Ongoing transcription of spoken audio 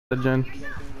Jen.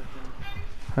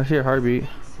 I see her heartbeat.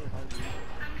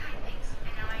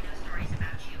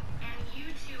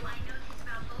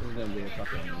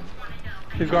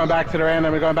 He's going back to the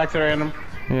random. We're going back to the random.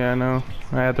 Yeah, I know.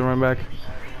 I had to run back.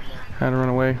 I had to run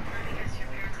away.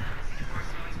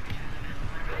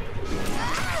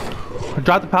 I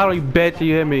dropped the paddle, you bitch.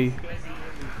 You hit me.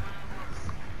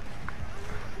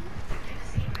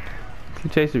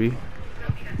 Keep chasing me.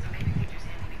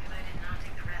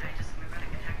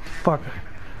 Fuck.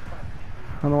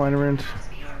 I don't know why I ran.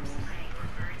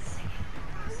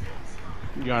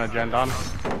 You on a Jen, Don?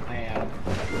 I am.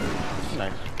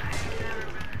 Nice.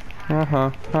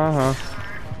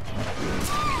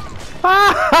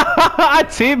 I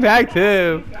teabagged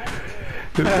him.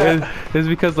 It's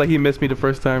because like he missed me the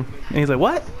first time, and he's like,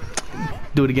 "What?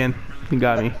 Do it again." He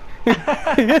got me.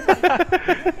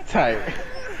 Tight.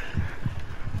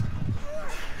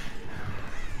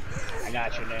 I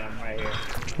got you, man. I'm right here.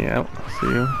 Yeah, see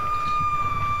you.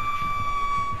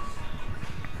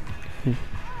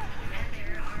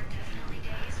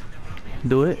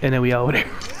 Do it, and then we over there.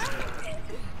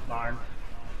 Barn.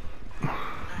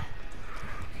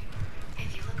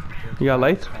 You got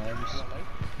lights?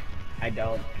 I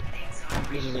don't.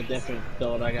 This is a different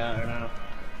build I got right now.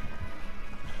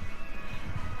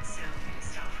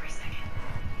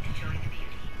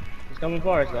 He's coming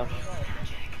for us though.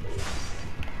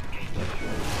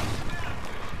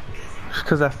 Just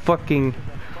cause that fucking.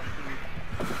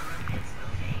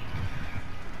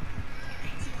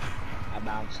 I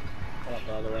bounced. I went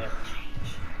the other way.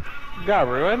 You got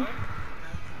ruined?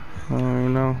 I don't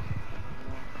even know.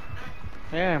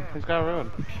 Yeah, he's got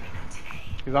ruined.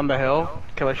 He's on the hill.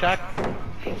 Killer Shack.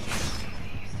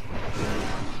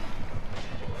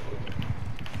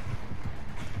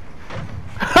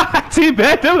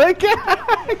 Teabagged him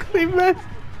again! Clean mess.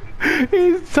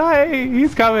 He's tight.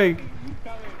 He's coming.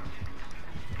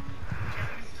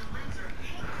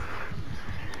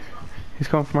 He's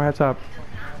coming from my top.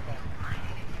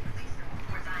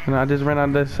 And I just ran out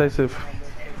of decisive.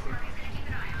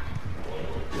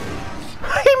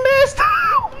 He missed!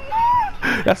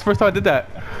 That's the first time I did that.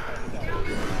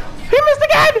 He missed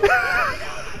again!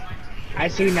 I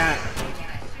seen that.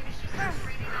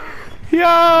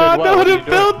 Yeah, Dude, no, what the are you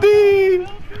filthy!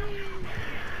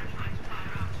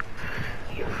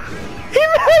 He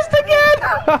missed again!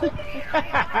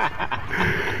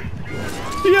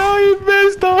 Yo, he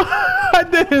missed though. I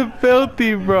did it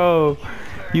filthy, bro.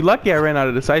 You lucky I ran out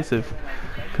of decisive,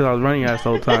 cause I was running ass the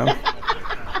whole time.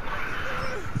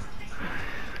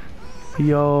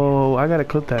 Yo, I gotta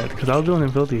clip that, cause I was doing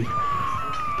it filthy.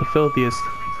 The filthiest.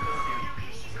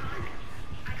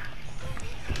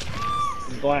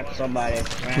 He's going after somebody.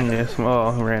 Random. Yes,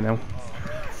 oh, random.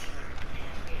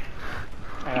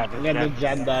 I got I'm this gonna Jen. do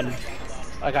Jen done.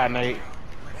 I got Nate.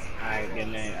 Alright, good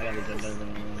night. I gotta do Jen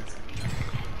done.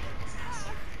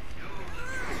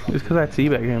 Just cause I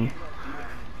teabagged him.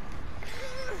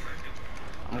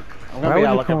 I'm Why gonna be would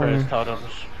out you looking call for his me?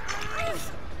 totems.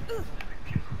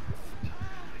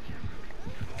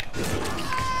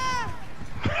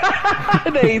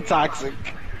 Nate toxic.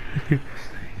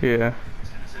 Yeah.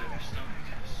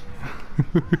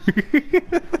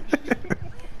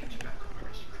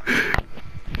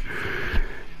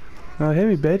 Oh, hit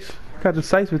me, bitch. Got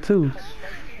decisive too.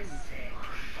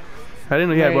 I didn't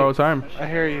know you had Hey, borrowed time. I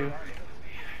hear you.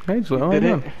 Hey, so, Did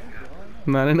know. it?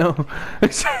 No, I didn't know.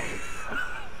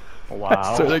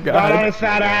 Wow. So the Got on guy. his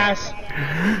fat ass.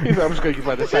 He's like, I'm just gonna keep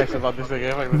my decisive on this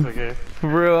again. Like this again. For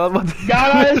real, I'm about to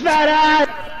Got on his fat ass.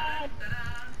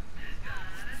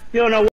 You don't know.